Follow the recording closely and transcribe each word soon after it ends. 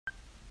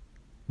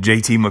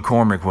J.T.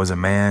 McCormick was a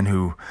man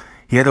who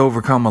he had to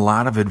overcome a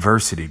lot of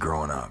adversity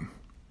growing up.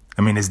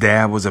 I mean, his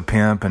dad was a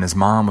pimp and his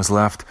mom was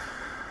left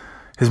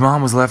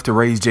to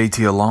raise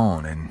J.T.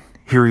 alone. And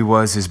here he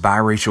was, this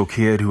biracial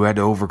kid who had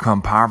to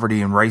overcome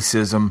poverty and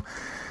racism.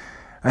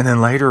 And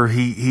then later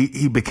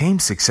he became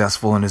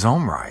successful in his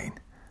own right.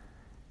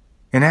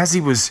 And as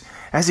he was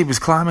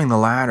climbing the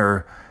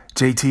ladder,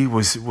 J.T.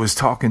 was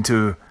talking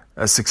to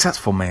a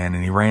successful man,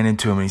 and he ran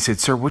into him and he said,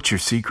 "Sir, what's your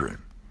secret?"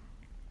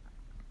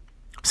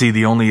 See,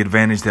 the only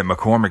advantage that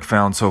McCormick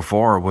found so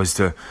far was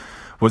to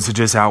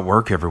just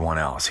outwork everyone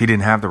else. He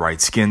didn't have the right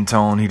skin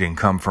tone. He didn't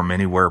come from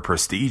anywhere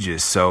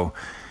prestigious. So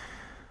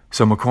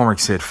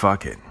McCormick said,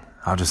 "Fuck it.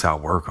 I'll just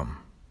outwork him."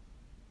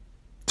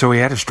 So he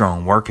had a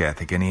strong work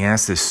ethic, and he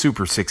asked this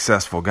super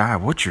successful guy,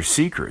 "What's your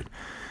secret?"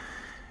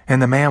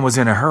 And the man was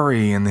in a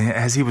hurry, and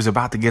as he was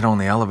about to get on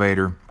the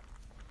elevator,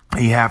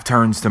 he half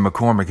turns to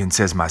McCormick and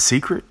says, My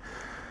secret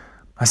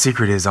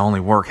is I only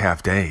work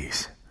half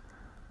days."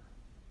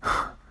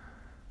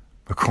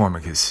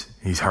 McCormick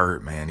he's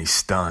hurt, man. He's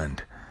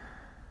stunned.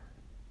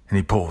 And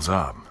he pulls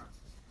up.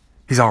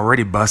 He's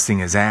already busting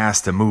his ass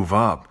to move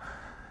up.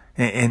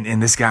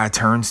 And this guy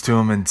turns to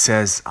him and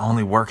says, "I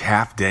only work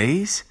half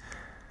days?"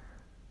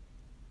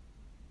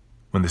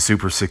 When the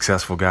super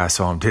successful guy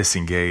saw him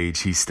disengage,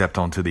 he stepped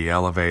onto the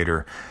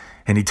elevator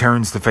and he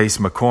turns to face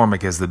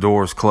McCormick as the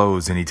doors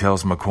close, and he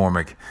tells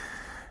McCormick,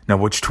 "Now,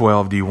 which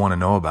 12 do you want to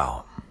know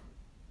about?"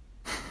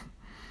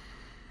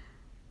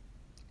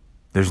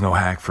 There's no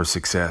hack for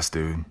success,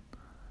 dude.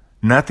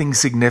 Nothing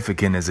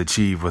significant is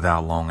achieved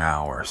without long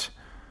hours.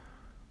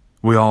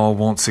 We all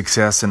want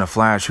success in a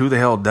flash. Who the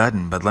hell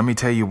doesn't? But let me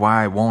tell you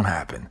why it won't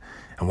happen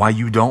and why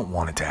you don't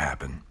want it to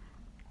happen.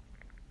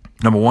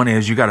 Number one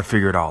is you got to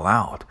figure it all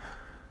out.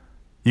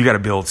 You got to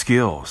build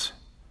skills.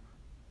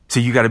 See,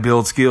 you got to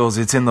build skills.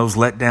 It's in those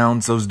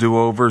letdowns, those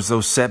do-overs,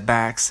 those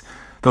setbacks,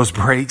 those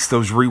breaks,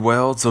 those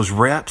rewelds, those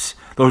reps.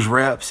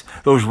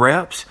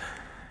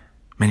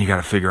 Man, you got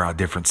to figure out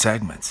different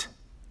segments,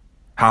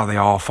 how they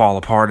all fall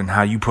apart and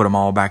how you put them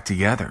all back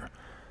together.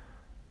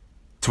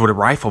 It's what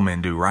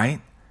riflemen do,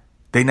 right?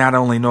 They not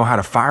only know how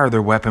to fire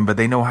their weapon, but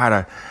they know how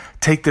to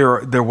take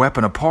their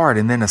weapon apart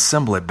and then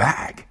assemble it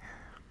back.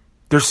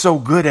 They're so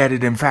good at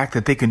it, in fact,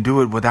 that they can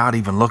do it without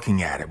even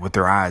looking at it with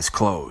their eyes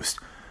closed.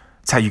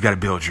 That's how you got to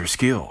build your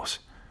skills.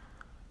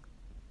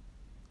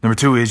 Number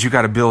two is you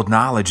got to build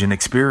knowledge and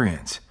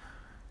experience.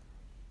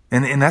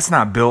 And that's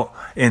not built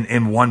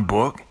in one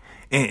book,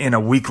 in a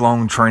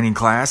week-long training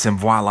class, and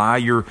voila,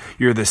 you're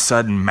the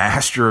sudden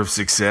master of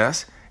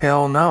success.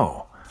 Hell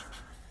no.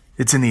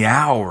 It's in the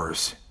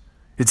hours.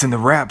 It's in the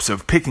reps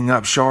of picking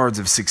up shards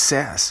of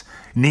success,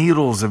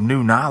 needles of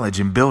new knowledge,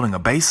 and building a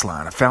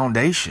baseline, a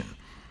foundation,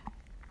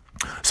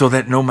 so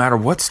that no matter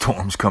what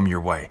storms come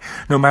your way,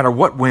 no matter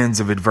what winds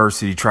of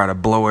adversity try to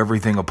blow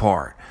everything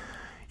apart,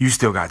 you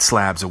still got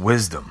slabs of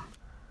wisdom.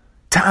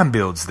 Time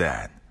builds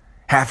that.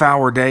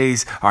 Half-hour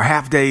days or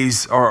half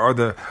days are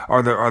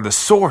the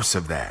source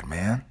of that,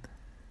 man.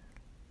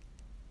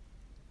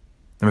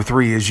 Number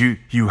three is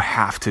you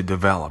have to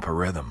develop a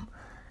rhythm.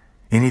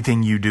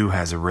 Anything you do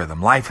has a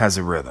rhythm. Life has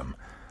a rhythm.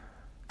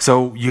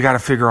 So you got to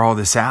figure all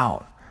this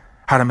out,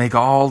 how to make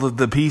all of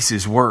the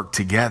pieces work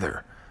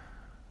together.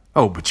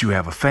 Oh, but you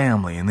have a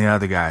family and the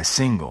other guy is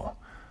single,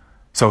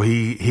 so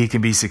he can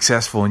be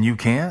successful and you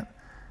can't?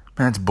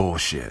 That's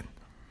bullshit.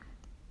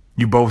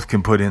 You both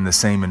can put in the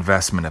same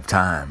investment of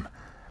time.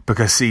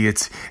 Because, see,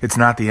 it's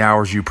not the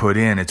hours you put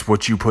in, it's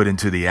what you put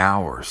into the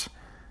hours.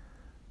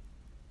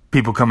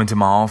 People come into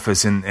my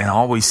office and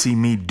always see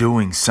me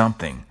doing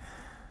something.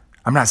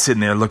 I'm not sitting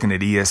there looking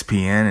at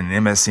ESPN and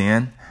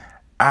MSN.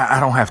 I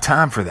don't have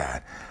time for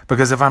that.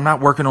 Because if I'm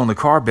not working on the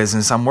car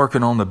business, I'm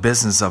working on the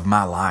business of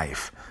my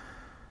life.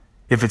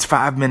 If it's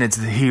 5 minutes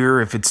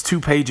here, if it's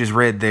 2 pages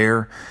read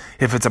there,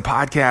 if it's a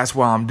podcast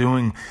while I'm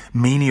doing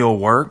menial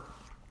work,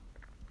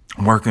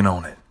 I'm working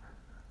on it.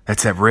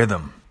 That's that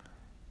rhythm.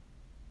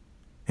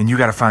 And you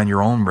got to find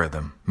your own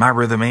rhythm. My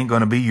rhythm ain't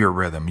going to be your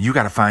rhythm. You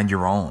got to find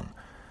your own.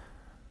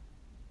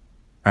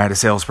 I had a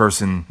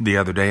salesperson the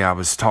other day. I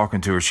was talking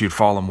to her. She had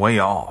fallen way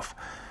off.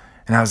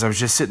 And as I was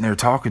just sitting there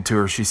talking to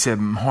her, she said,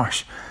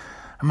 "Marsh,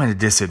 I'm at a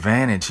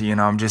disadvantage. You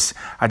know,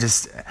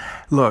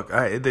 look,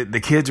 the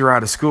kids are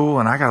out of school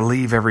and I got to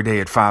leave every day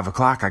at 5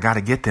 o'clock. I got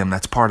to get them.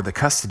 That's part of the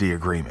custody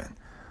agreement."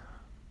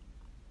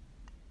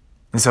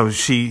 And so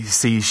she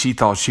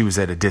thought she was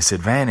at a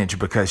disadvantage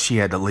because she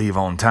had to leave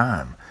on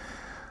time.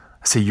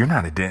 I said, "You're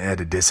not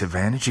at a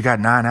disadvantage. You got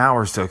 9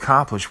 hours to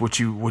accomplish what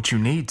you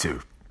need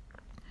to.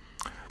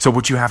 So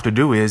what you have to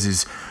do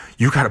is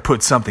you got to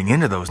put something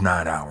into those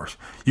 9 hours.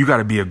 You got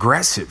to be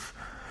aggressive.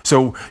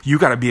 So you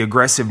got to be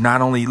aggressive.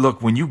 Not only,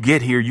 look, when you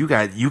get here, you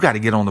got to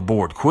get on the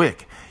board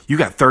quick. You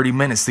got 30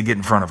 minutes to get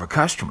in front of a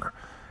customer.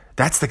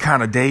 That's the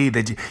kind of day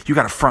that you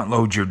got to front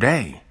load your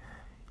day.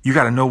 You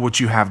got to know what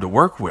you have to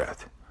work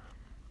with.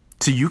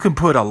 So you can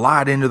put a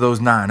lot into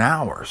those 9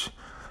 hours.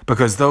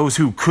 Because those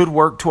who could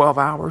work 12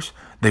 hours,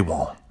 they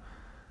won't.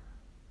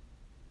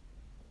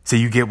 So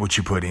you get what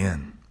you put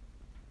in.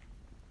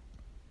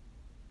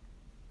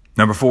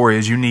 Number 4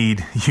 is you need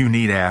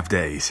half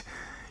days.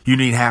 You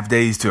need half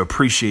days to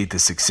appreciate the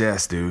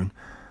success, dude.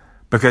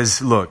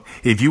 Because look,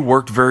 if you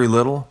worked very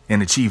little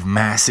and achieved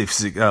massive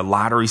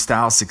lottery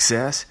style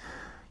success,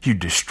 you'd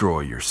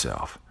destroy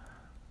yourself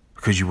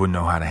because you wouldn't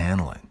know how to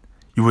handle it.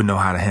 You wouldn't know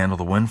how to handle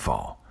the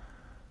windfall.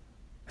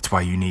 That's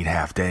why you need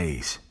half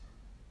days.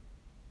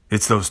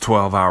 It's those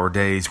 12-hour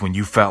days when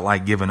you felt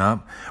like giving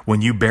up,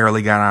 when you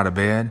barely got out of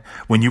bed,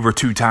 when you were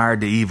too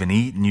tired to even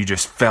eat and you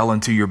just fell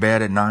into your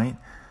bed at night.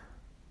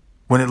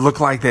 When it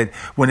looked like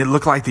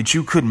that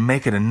you couldn't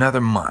make it another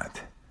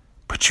month,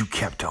 but you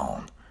kept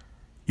on.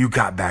 You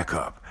got back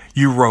up.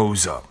 You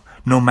rose up,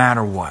 no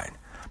matter what,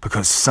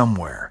 because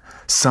somewhere,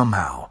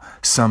 somehow,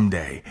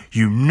 someday,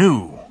 you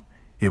knew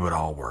it would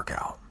all work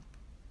out.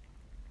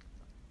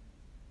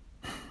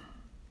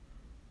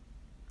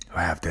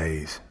 Half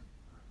days.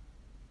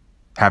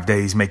 Half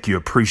days make you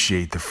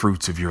appreciate the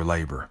fruits of your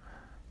labor,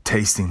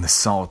 tasting the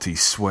salty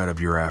sweat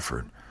of your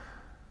effort.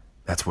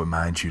 That's what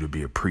minds you to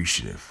be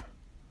appreciative.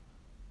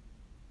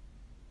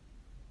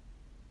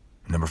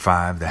 Number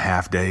 5, the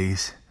half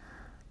days.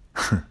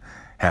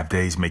 Half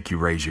days make you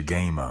raise your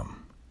game up.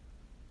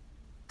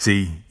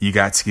 See, you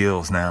got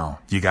skills now.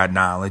 You got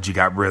knowledge. You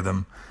got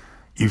rhythm.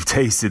 You've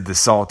tasted the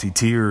salty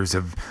tears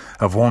of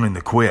wanting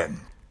to quit.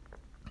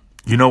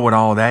 You know what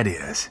all that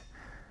is.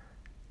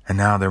 And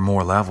now there are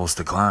more levels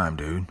to climb,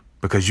 dude,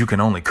 because you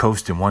can only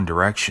coast in one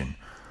direction.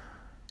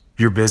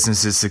 Your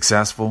business is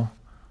successful,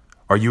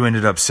 or you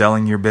ended up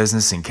selling your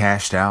business and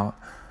cashed out.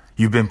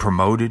 You've been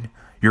promoted.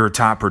 You're a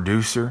top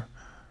producer.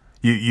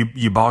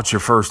 You bought your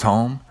first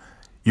home.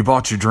 You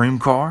bought your dream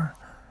car.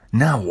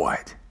 Now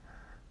what?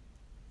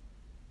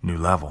 New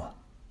level.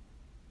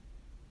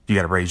 You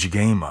got to raise your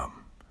game up.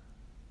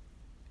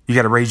 You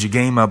got to raise your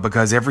game up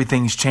because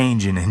everything's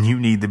changing and you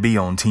need to be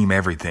on team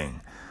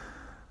everything.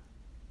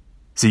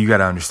 See, you got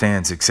to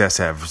understand success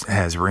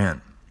has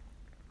rent.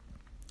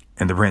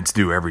 And the rent's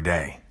due every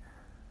day.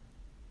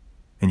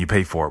 And you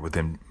pay for it with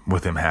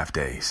them half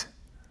days.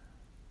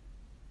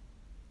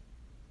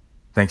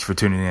 Thanks for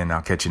tuning in.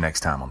 I'll catch you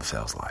next time on The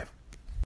Sales Life.